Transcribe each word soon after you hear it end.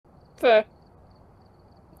Fair.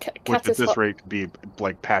 Which at this rate could be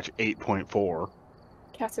like patch 8.4.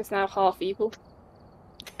 Cat is now half evil.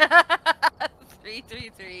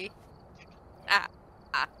 333.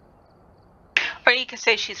 Or you could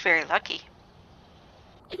say she's very lucky.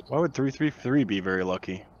 Why would 333 be very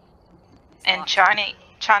lucky? And Chana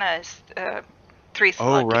is 3's Oh,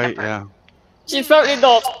 lucky right, number. yeah. She's certainly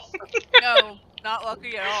not. No, not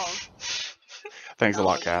lucky at all. Thanks Not a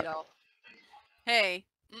lot, lucky Cat. at all. Hey,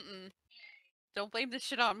 don't blame this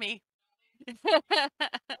shit on me.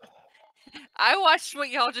 I watched what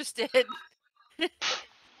y'all just did.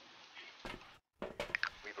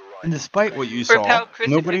 And despite what you saw,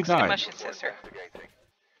 nobody died.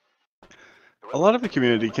 A lot of the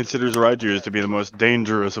community considers Raijus to be the most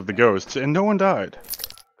dangerous of the ghosts, and no one died.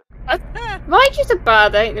 Raiju's are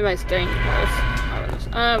bad, they ain't the most dangerous.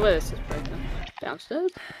 Where is this broken?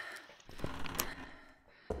 Downstairs?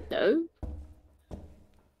 No?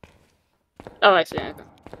 Oh, I see, okay.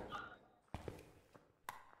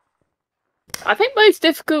 I think most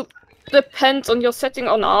difficult depends on your setting.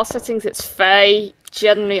 On our settings, it's Fae.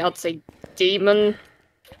 Generally, I'd say Demon.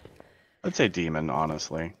 I'd say Demon,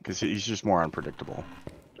 honestly, because he's just more unpredictable.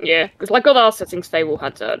 Yeah, because like on our settings, Fae will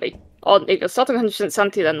had early. On if you're starting 100%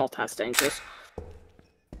 sanity, they're not as dangerous.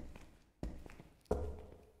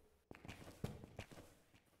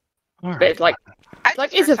 All right. But it's like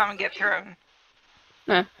is a someone get through them.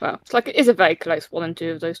 Yeah, well, it's like it is a very close 1 and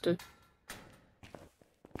 2 of those two.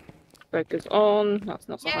 Breakers on. That's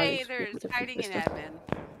not so Yay, there's hiding in admin.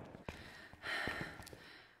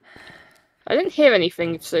 I didn't hear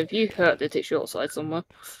anything, so if you heard it, it's your side somewhere.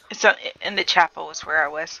 It's in the chapel was where I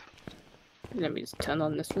was. Let me just turn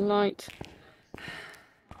on this light.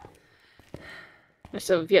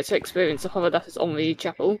 So I've yet to experience the horror that is on the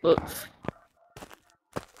chapel, but...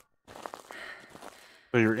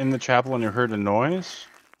 So you're in the chapel and you heard a noise?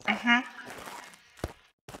 Mm-hmm.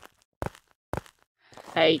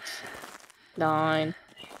 8, 9,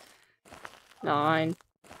 9,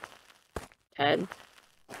 10.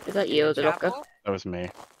 Is that you or the doctor? That was me.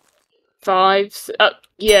 5.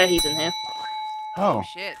 Yeah, he's in here. Oh.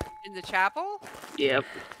 Shit. In the chapel? Yep.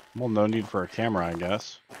 Well, no need for a camera, I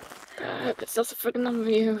guess. It's just a freaking number of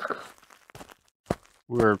you.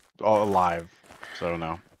 We're all alive, so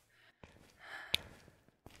no.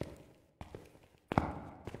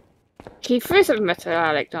 He threw some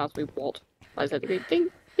metallic dance we what? I said ding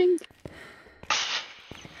ding.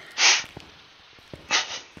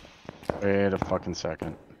 Wait a fucking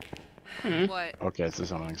second. What? Okay, it's a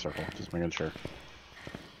summoning circle. Just making sure.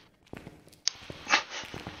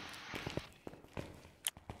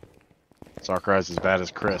 Sakurai's as bad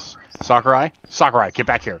as Chris. Sakurai? Sakurai, get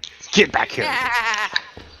back here. Get back here.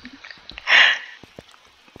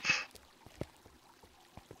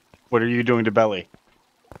 What are you doing to Bellie?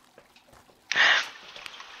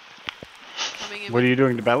 What are you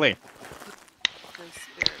doing to Bellie?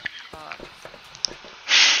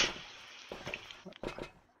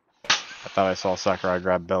 I thought I saw Sakurai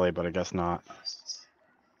grab Bellie, but I guess not.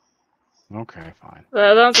 Okay, fine.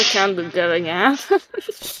 Well, that's a candle going out. Oh,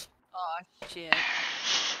 shit.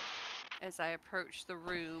 As I approach the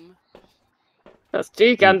room. That's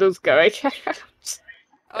 2 candles going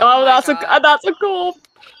oh, that's a corpse!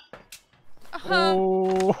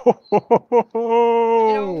 Oh.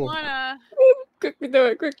 I don't wanna. Quickly do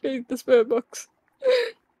it, quickly, the spirit box.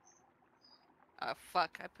 Oh,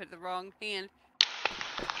 fuck, I put the wrong hand.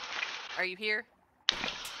 Are you here?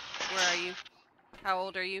 Where are you? How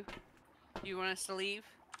old are you? Do you want us to leave?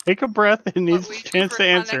 Take a breath, it needs a chance to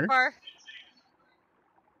answer.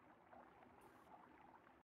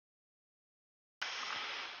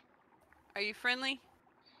 Are you friendly?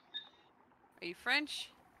 Are you French?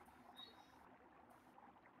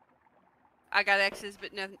 I got X's,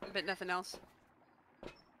 but nothing else.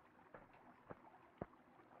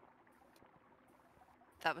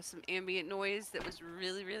 That was some ambient noise that was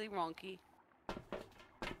really, really wonky. Come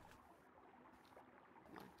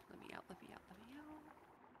on, let me out, let me out, let me out.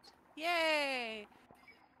 Yay!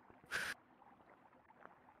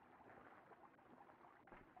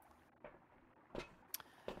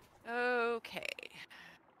 Okay.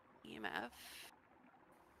 EMF.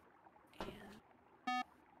 And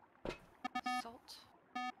salt.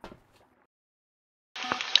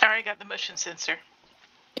 I already got the motion sensor.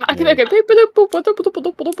 I can okay.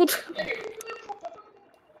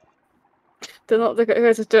 They're not the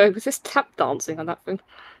guys are doing. Was this tap dancing on that thing?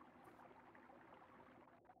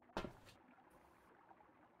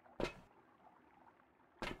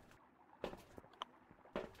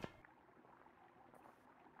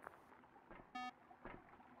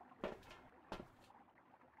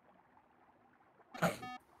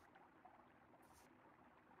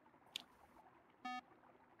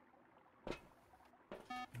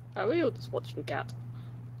 Are we all just watching Cat?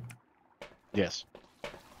 Yes.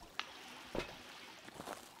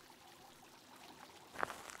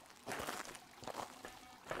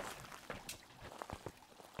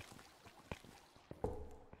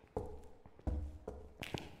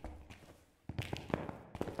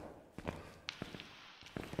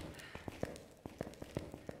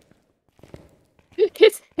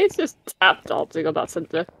 It's just tap dancing on that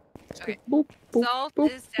center. Okay. Boop, boop, Salt boop,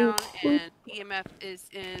 is down boop, and EMF is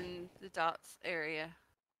in the dots area.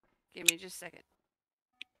 Give me just a second.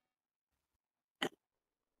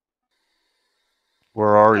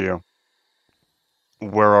 Where are you?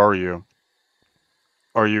 Where are you?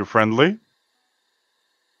 Are you friendly?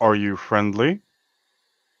 Are you friendly?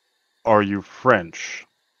 Are you French?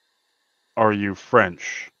 Are you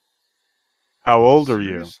French? How old are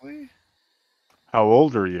you? Seriously? How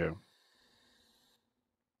old are you?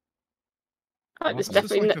 Right, there's Is this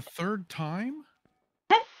definitely like no, the third time?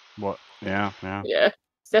 What? Yeah, yeah. yeah,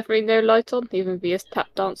 there's definitely no light on, even vs tap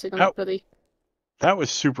dancing on How- that bloody. That was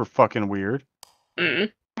super fucking weird.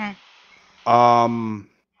 Mm. Oh,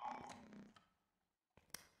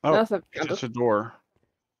 That's a it's candle. just a door.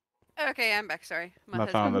 Okay, I'm back. Sorry. My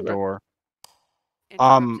Nothing on the husband door.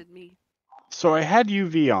 interrupted me. So I had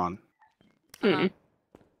UV on Uh-huh. Mm.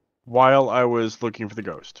 while I was looking for the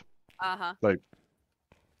ghost. Uh-huh.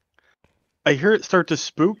 I hear it start to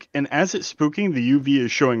spook, and as it's spooking, the UV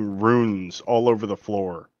is showing runes all over the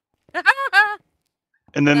floor.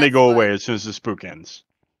 And then they That's go fun. away as soon as the spook ends.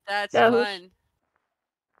 That's Yeah. fun.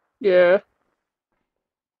 Yeah.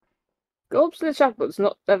 Gobs in the chapel is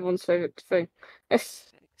not everyone's favourite thing.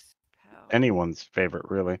 Fix power. Anyone's favorite,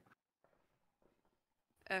 really.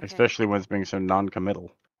 Okay. Especially when it's being so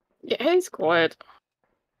non-committal. Yeah, he's quiet.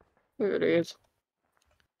 He really is.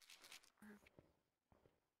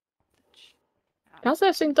 How's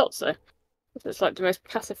there seeing dots though? It's like the most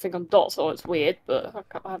passive thing on dots, or it's weird, but I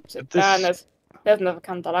can't have it. This- And there's another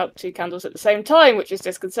candle out, 2 candles at the same time, which is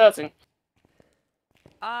disconcerting.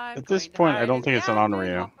 I'm At this going to point, I hide don't in think the it's an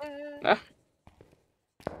admin Onryo. office.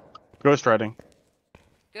 Ghost riding.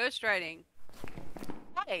 Ghost riding.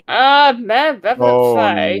 Hey. Man, Reverend Oh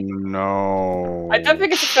Faye. no! I don't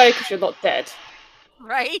think it's a Faye because you're not dead.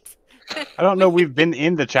 Right? I don't know. We've been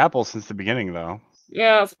in the chapel since the beginning, though.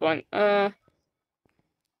 Yeah, that's fine.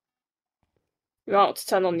 You want to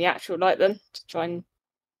turn on the actual light then to try and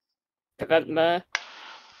prevent the.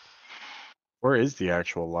 Where is the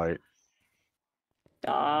actual light?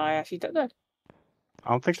 I actually don't know. I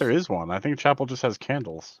don't think there is one. I think chapel just has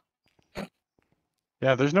candles.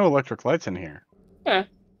 Yeah, there's no electric lights in here. I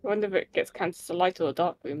wonder if it gets counted as a light or a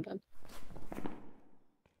dark room then.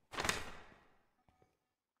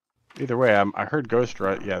 Either way, I heard ghost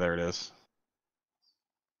ride. Yeah, there it is.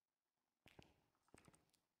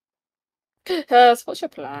 So what's your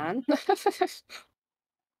plan?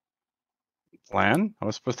 Plan? I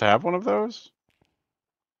was supposed to have one of those?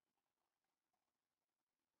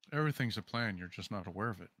 Everything's a plan, you're just not aware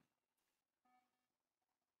of it.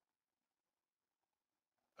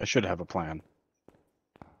 I should have a plan.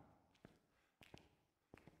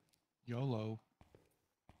 YOLO.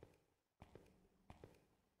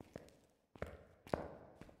 I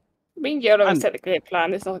mean, YOLO is I'm- technically a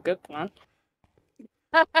plan, it's not a good plan.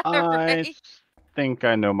 I Right? think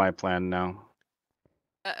I know my plan now.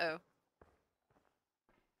 Uh-oh.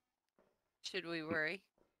 Should we worry?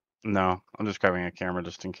 No, I'm just grabbing a camera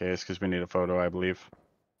just in case, because we need a photo, I believe.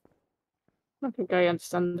 I think I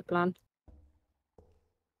understand the plan.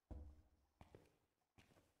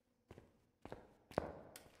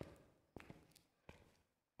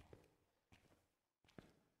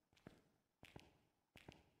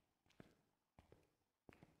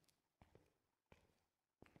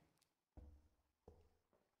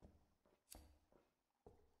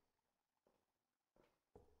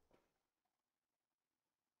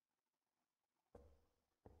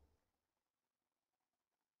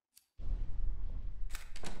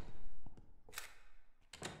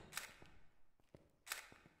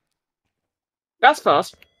 That's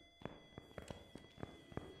fast.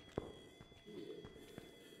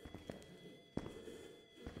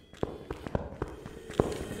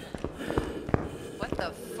 What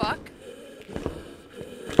the fuck?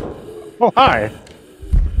 Oh, hi!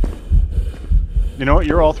 You know what?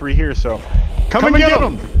 You're all three here, so... Come and get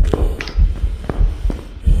them!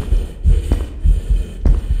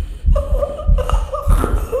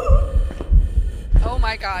 Oh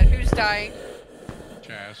my god, who's dying?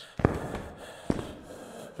 Chazz.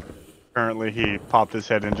 Apparently he popped his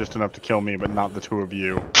head in just enough to kill me, but not the two of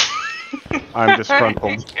you. I'm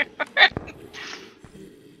disgruntled.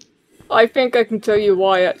 I think I can tell you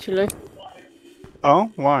why, actually.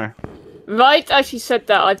 Oh, why? Right as she said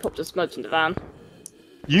that, I popped a smudge in the van.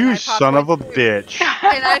 You I popped son of a one too. bitch.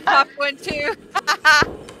 And I popped one too.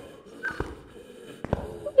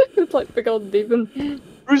 It's like big old demon.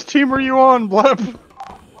 Whose team are you on, Blep?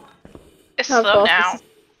 It's How slow fast now. is-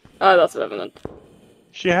 Oh, that's Revenant.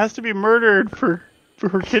 She has to be murdered for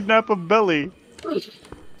her kidnap of Bellie.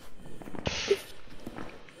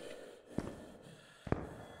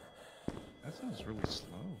 That sounds really slow.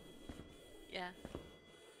 Yeah.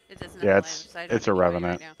 It doesn't Yeah, have line of sight it's on a anybody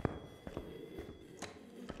Revenant. right now.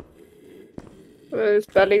 Where's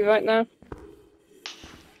Bellie right now?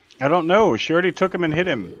 I don't know. She already took him and hit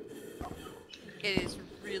him. It is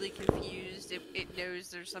really confused. It knows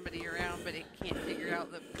there's somebody around, but it can't figure out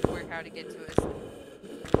how to get to us.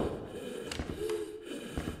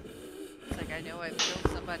 It's like, I know I've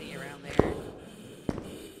killed somebody around there.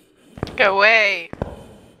 Go away. Oh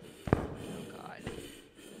god.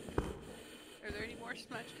 Are there any more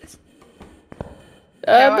smudges?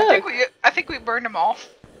 No, No. I think we burned them all.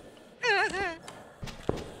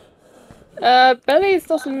 Bellie is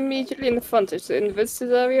not immediately in the front. It's in the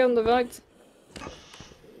visitors area on the right.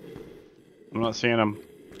 I'm not seeing him.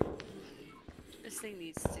 This thing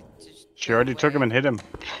needs to just She go already took him away. and hit him.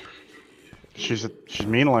 She's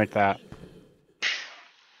mean like that.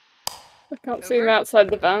 I can't see him Over? outside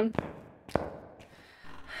the van.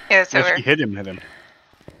 Yeah, it's No, over. she hit him.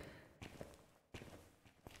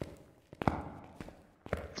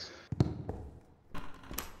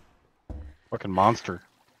 Fucking monster.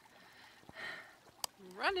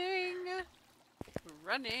 Running!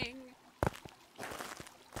 Running!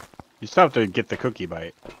 You still have to get the cookie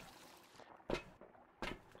bite.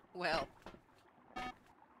 Well,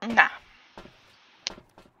 Nah.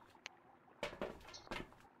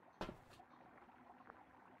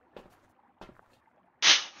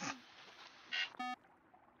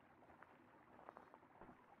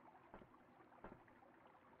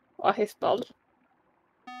 Oh, his ball.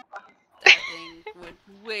 that thing went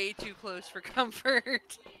way too close for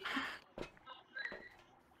comfort.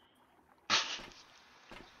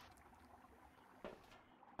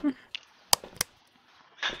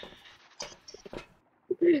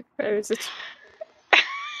 Where is it?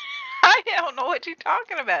 I don't know what you're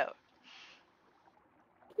talking about.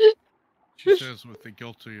 She says with a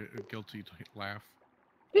guilty laugh.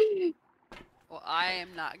 Well, I am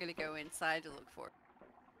not gonna go inside to look for it.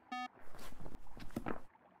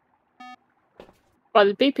 By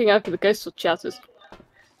the beeping out of the ghost of Chazz.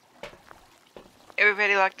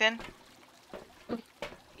 Everybody locked in?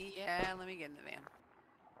 Yeah, let me get in the van.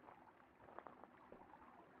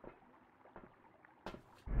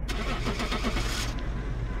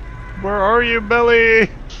 Where are you, Bellie?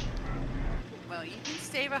 Well, you can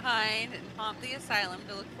stay behind and haunt the asylum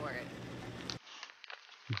to look for it.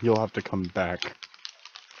 You'll have to come back.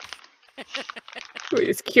 We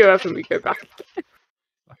just queue up and we go back.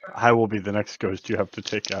 I will be the next ghost you have to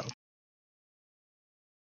take out.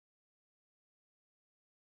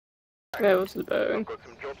 Where was the bone?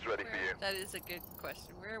 That is a good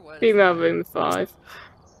question. Where was Female the- room 5.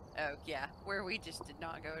 Oh, yeah. Where we just did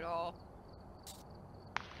not go at all.